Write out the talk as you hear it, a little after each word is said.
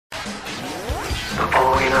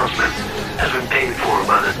following announcement has been paid for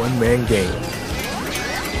by the one-man game.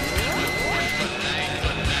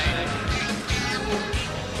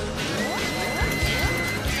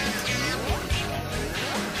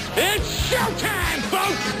 It's showtime,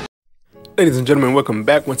 folks! Ladies and gentlemen, welcome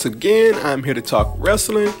back once again. I'm here to talk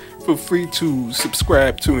wrestling. Feel free to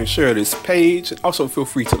subscribe to and share this page. Also feel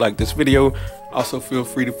free to like this video. Also feel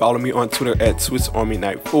free to follow me on Twitter at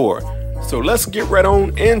SwissArmyKnight4. So let's get right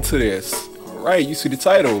on into this. Alright, you see the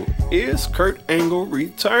title. Is Kurt Angle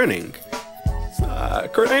returning?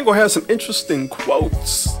 Kurt Angle has some interesting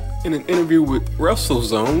quotes in an interview with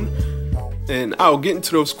WrestleZone. And I'll get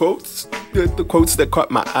into those quotes, the quotes that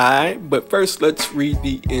caught my eye. But first, let's read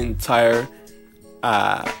the entire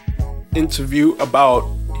interview about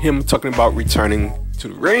him talking about returning to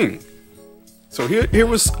the ring. So here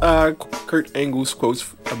was Kurt Angle's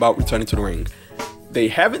quotes about returning to the ring. They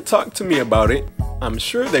haven't talked to me about it. I'm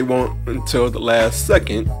sure they won't until the last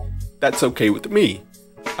second. That's okay with me.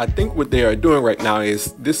 I think what they are doing right now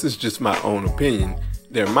is, this is just my own opinion.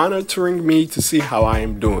 They're monitoring me to see how I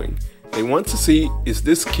am doing. They want to see, is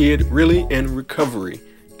this kid really in recovery?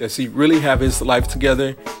 Does he really have his life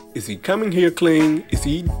together? Is he coming here clean? Is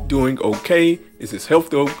he doing okay? Is his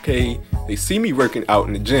health okay? They see me working out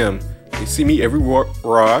in the gym. They see me every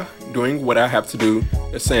raw doing what I have to do.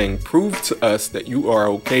 They're saying, prove to us that you are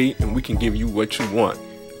okay and we can give you what you want.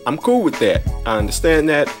 I'm cool with that. I understand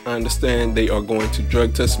that. I understand they are going to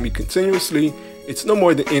drug test me continuously. It's no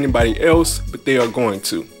more than anybody else, but they are going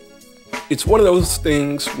to. It's one of those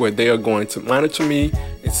things where they are going to monitor me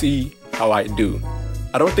and see how I do.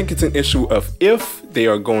 I don't think it's an issue of if they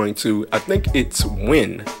are going to. I think it's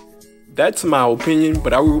when. That's my opinion,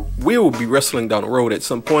 but I will be wrestling down the road at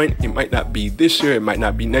some point. It might not be this year. It might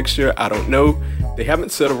not be next year. I don't know. They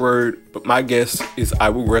haven't said a word, but my guess is I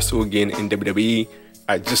will wrestle again in WWE.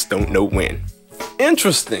 I just don't know when.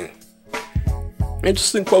 Interesting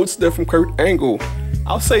quotes there from Kurt Angle.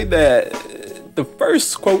 I'll say that the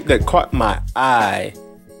first quote that caught my eye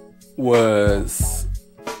was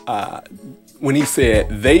when he said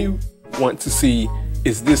they want to see,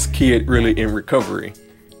 is this kid really in recovery?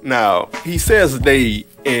 Now, he says they,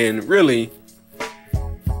 and really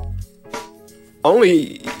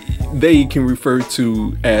only they can refer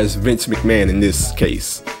to as Vince McMahon in this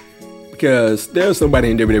case, because there's nobody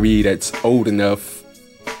in WWE that's old enough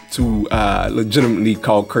to legitimately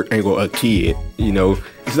call Kurt Angle a kid. You know,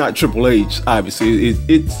 it's not Triple H, obviously.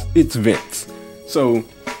 It's Vince. So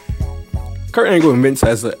Kurt Angle and Vince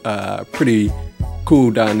has a pretty cool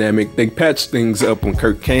dynamic. They patched things up when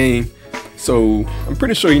Kurt came, so I'm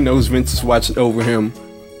pretty sure he knows Vince is watching over him,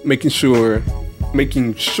 making sure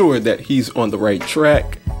that he's on the right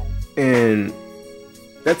track. And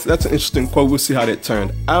that's an interesting quote. We'll see how that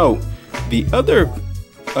turned out. The other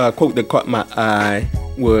quote that caught my eye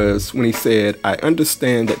was when he said, I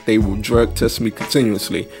understand that they will drug test me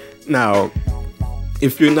continuously. Now,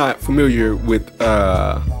 if you're not familiar with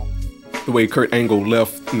the way Kurt Angle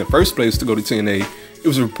left in the first place to go to TNA, it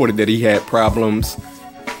was reported that he had problems,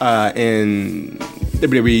 and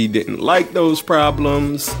WWE didn't like those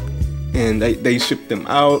problems, and they shipped them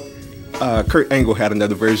out. Kurt Angle had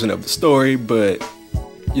another version of the story, but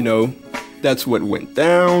you know, that's what went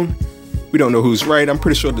down. We don't know who's right. I'm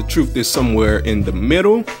pretty sure the truth is somewhere in the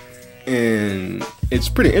middle. And it's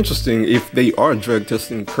pretty interesting if they are drug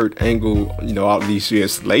testing Kurt Angle, you know, all these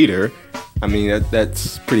years later. I mean,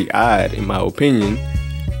 that's pretty odd in my opinion.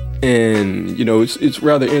 And, you know, it's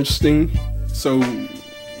rather interesting. So,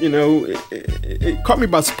 you know, it caught me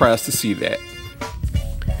by surprise to see that.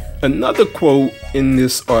 Another quote in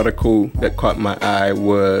this article that caught my eye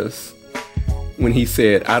was when he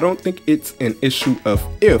said, I don't think it's an issue of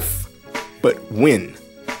if, but when.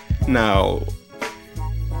 Now,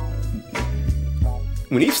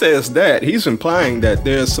 when he says that, he's implying that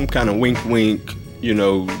there's some kind of wink, you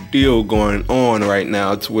know, deal going on right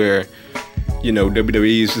now to where, you know,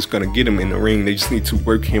 WWE is just going to get him in the ring. They just need to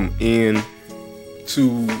work him in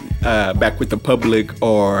to back with the public,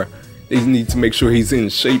 or they need to make sure he's in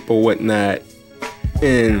shape or whatnot.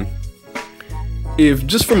 And if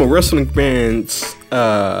just from a wrestling fan's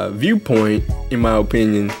viewpoint, in my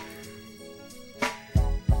opinion,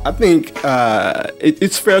 I think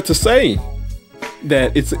it's fair to say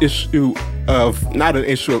that it's an issue of, not an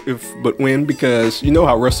issue of if but when, because you know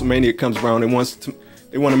how WrestleMania comes around. They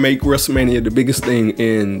want to make WrestleMania the biggest thing,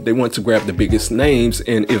 and they want to grab the biggest names.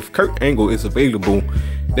 And if Kurt Angle is available,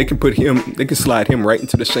 they can slide him right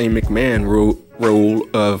into the Shane McMahon role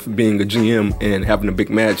of being a GM and having a big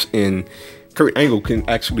match, and Kurt Angle can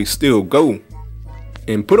actually still go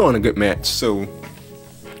and put on a good match. So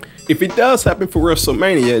if it does happen for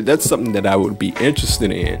WrestleMania, that's something that I would be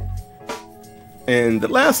interested in. And the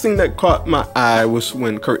last thing that caught my eye was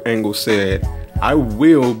when Kurt Angle said, "I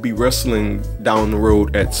will be wrestling down the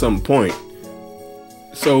road at some point."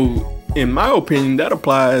 So, in my opinion, that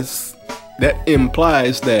implies that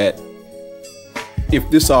if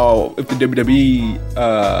the WWE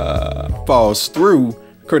falls through,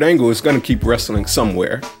 Kurt Angle is going to keep wrestling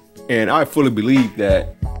somewhere. And I fully believe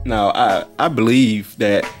that. Now, I believe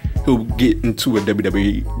that he'll get into a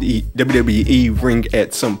WWE ring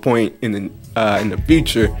at some point in the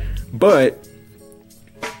future. But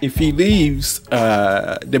if he leaves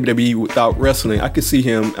WWE without wrestling, I could see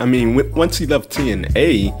him. I mean, once he left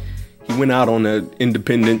TNA, he went out on the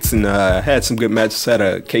independents and had some good matches. Had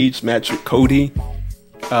a cage match with Cody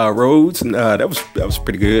Rhodes, and that was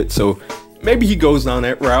pretty good. So maybe he goes down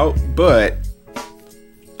that route, but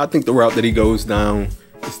I think the route that he goes down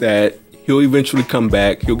is that he'll eventually come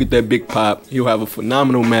back. He'll get that big pop. He'll have a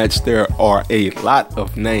phenomenal match. There are a lot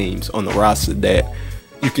of names on the roster that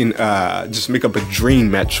you can just make up a dream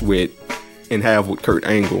match with and have with Kurt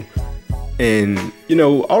Angle. And, you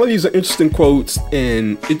know, all of these are interesting quotes,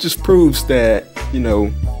 and it just proves that, you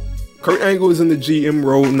know, Kurt Angle is in the GM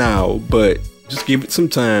role now, but just give it some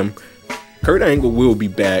time. Kurt Angle will be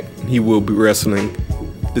back. He will be wrestling.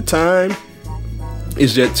 The time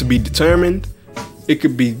is yet to be determined. It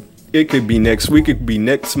could be next week. It could be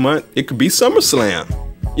next month. It could be SummerSlam.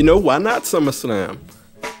 You know, why not SummerSlam?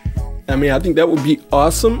 I mean, I think that would be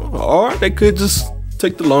awesome. Or they could just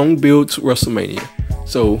take the long build to WrestleMania.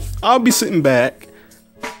 So I'll be sitting back.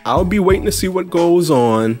 I'll be waiting to see what goes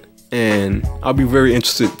on. And I'll be very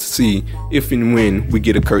interested to see if and when we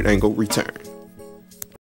get a Kurt Angle return.